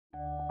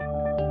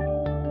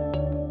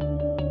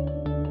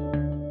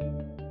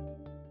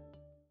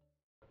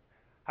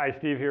Hi,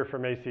 Steve here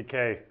from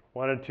ACK.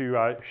 Wanted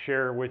to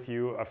share with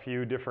you a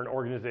few different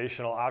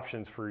organizational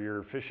options for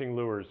your fishing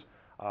lures.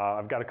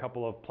 I've got a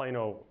couple of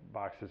Plano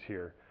boxes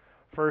here.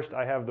 First,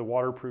 I have the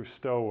waterproof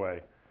stowaway.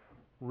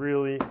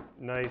 Really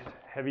nice,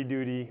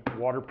 heavy-duty,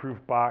 waterproof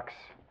box.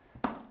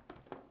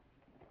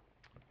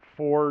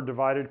 4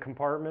 divided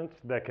compartments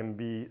that can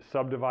be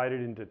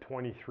subdivided into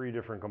 23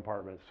 different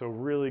compartments. So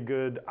really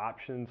good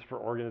options for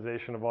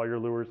organization of all your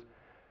lures.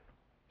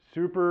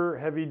 Super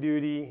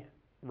heavy-duty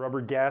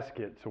rubber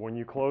gasket. So when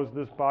you close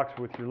this box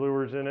with your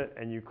lures in it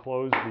and you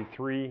close the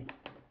 3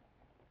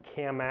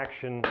 cam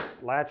action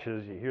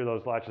latches, you hear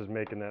those latches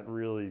making that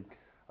really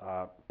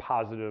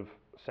positive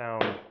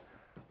sound.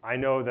 I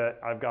know that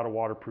I've got a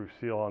waterproof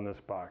seal on this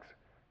box.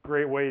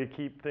 Great way to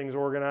keep things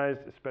organized,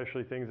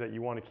 especially things that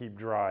you want to keep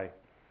dry.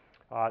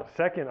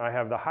 Second, I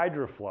have the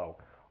HydroFlow,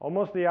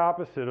 almost the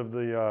opposite of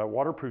the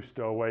waterproof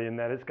stowaway in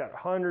that it's got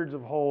hundreds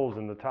of holes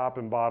in the top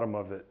and bottom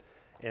of it.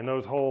 And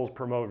those holes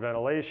promote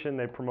ventilation,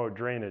 they promote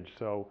drainage.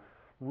 So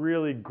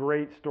really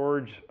great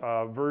storage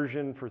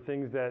version for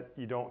things that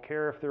you don't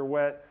care if they're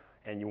wet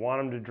and you want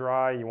them to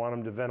dry, you want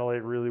them to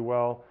ventilate really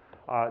well.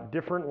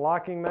 Different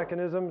locking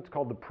mechanism, it's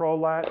called the Pro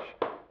Latch.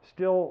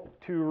 Still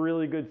 2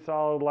 really good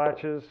solid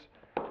latches.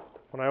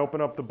 When I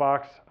open up the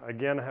box,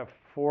 again, I have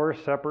 4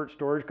 separate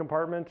storage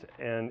compartments,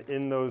 and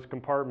in those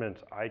compartments,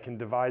 I can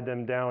divide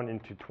them down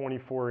into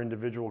 24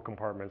 individual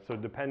compartments. So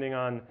depending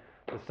on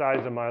the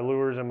size of my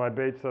lures and my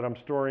baits that I'm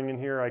storing in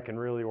here, I can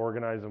really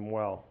organize them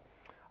well.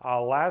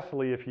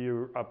 Lastly, if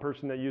you're a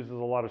person that uses a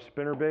lot of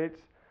spinner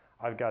baits,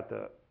 I've got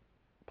the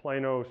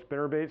Plano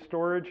spinner bait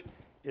storage.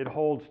 It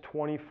holds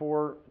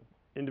 24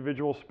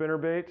 individual spinner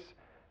baits.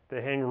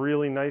 They hang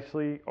really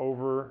nicely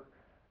over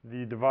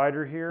the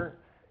divider here.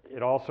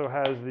 It also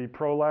has the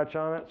Pro Latch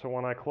on it, so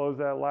when I close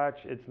that latch,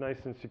 it's nice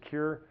and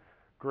secure.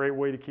 Great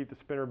way to keep the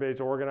spinner baits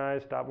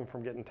organized, stop them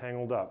from getting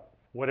tangled up.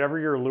 Whatever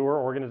your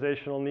lure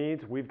organizational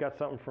needs, we've got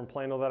something from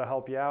Plano that'll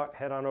help you out.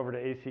 Head on over to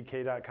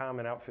ack.com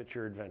and outfit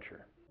your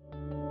adventure.